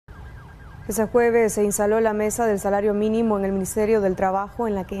Ese jueves se instaló la mesa del salario mínimo en el Ministerio del Trabajo,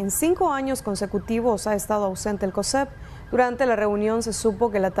 en la que en 5 años consecutivos ha estado ausente el COSEP. Durante la reunión se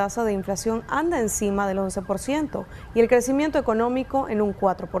supo que la tasa de inflación anda encima del 11% y el crecimiento económico en un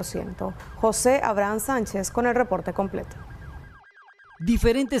 4%. José Abraham Sánchez con el reporte completo.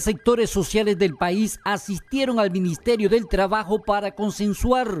 Diferentes sectores sociales del país asistieron al Ministerio del Trabajo para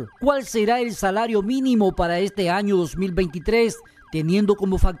consensuar cuál será el salario mínimo para este año 2023, teniendo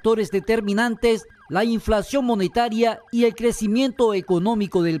como factores determinantes la inflación monetaria y el crecimiento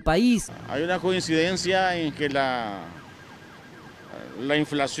económico del país. Hay una coincidencia en que la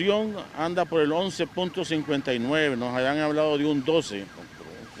inflación anda por el 11.59, nos habían hablado de un 12,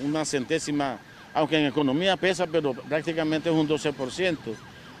 una centésima, aunque en economía pesa, pero prácticamente es un 12%.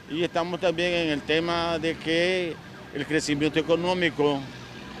 Y estamos también en el tema de que el crecimiento económico,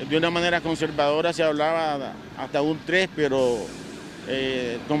 de una manera conservadora se hablaba hasta un 3%, pero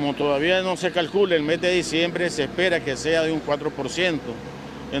como todavía no se calcula el mes de diciembre, se espera que sea de un 4%.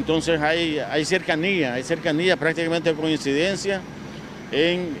 Entonces hay cercanía, prácticamente coincidencia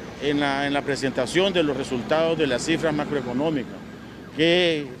en la presentación de los resultados de las cifras macroeconómicas,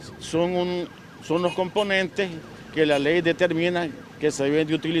 que son los componentes que la ley determina que se deben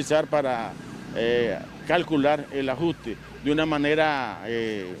de utilizar para calcular el ajuste de una manera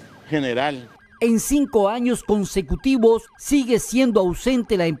general. En 5 años consecutivos sigue siendo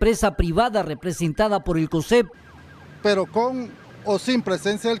ausente la empresa privada representada por el COSEP. Pero con o sin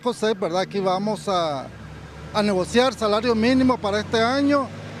presencia del COSEP, ¿verdad? Aquí vamos a negociar salario mínimo para este año,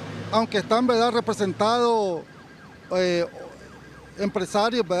 aunque están, ¿verdad?, representados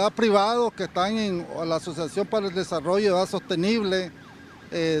empresarios, ¿verdad?, privados que están en la Asociación para el Desarrollo, ¿verdad?, Sostenible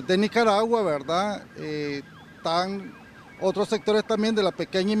de Nicaragua, ¿verdad? Están otros sectores también de la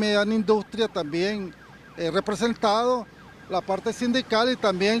pequeña y mediana industria también representados, la parte sindical y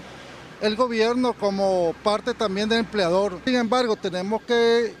también el gobierno como parte también del empleador. Sin embargo, tenemos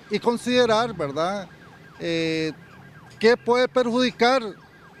que considerar, ¿verdad?, qué puede perjudicar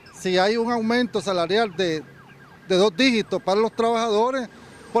si hay un aumento salarial de 2 dígitos para los trabajadores,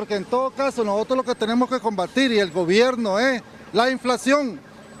 porque en todo caso nosotros lo que tenemos que combatir y el gobierno es la inflación,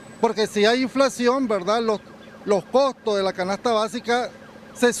 porque si hay inflación, ¿verdad?, los costos de la canasta básica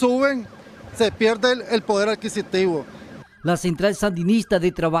se suben, se pierde el poder adquisitivo. La Central Sandinista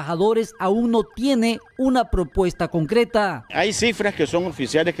de Trabajadores aún no tiene una propuesta concreta. Hay cifras que son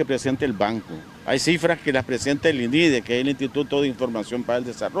oficiales que presenta el banco, hay cifras que las presenta el INIDE, que es el Instituto de Información para el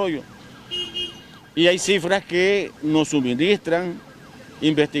Desarrollo, y hay cifras que nos suministran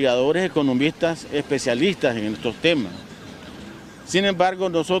investigadores, economistas, especialistas en estos temas. Sin embargo,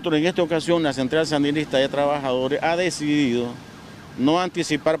 nosotros en esta ocasión, la Central Sandinista de Trabajadores ha decidido no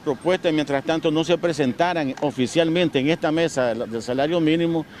anticipar propuestas, mientras tanto no se presentaran oficialmente en esta mesa del salario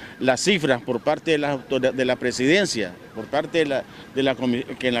mínimo las cifras por parte de la presidencia, por parte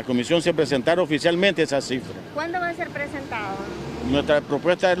que en la comisión se presentara oficialmente esas cifras. ¿Cuándo va a ser presentado? Nuestra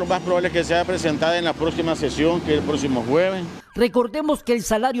propuesta es lo más probable que sea presentada en la próxima sesión, que es el próximo jueves. Recordemos que el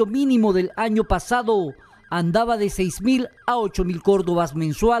salario mínimo del año pasado andaba de 6.000 a 8.000 córdobas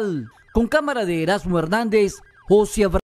mensual. Con cámara de Erasmo Hernández, José Abraham.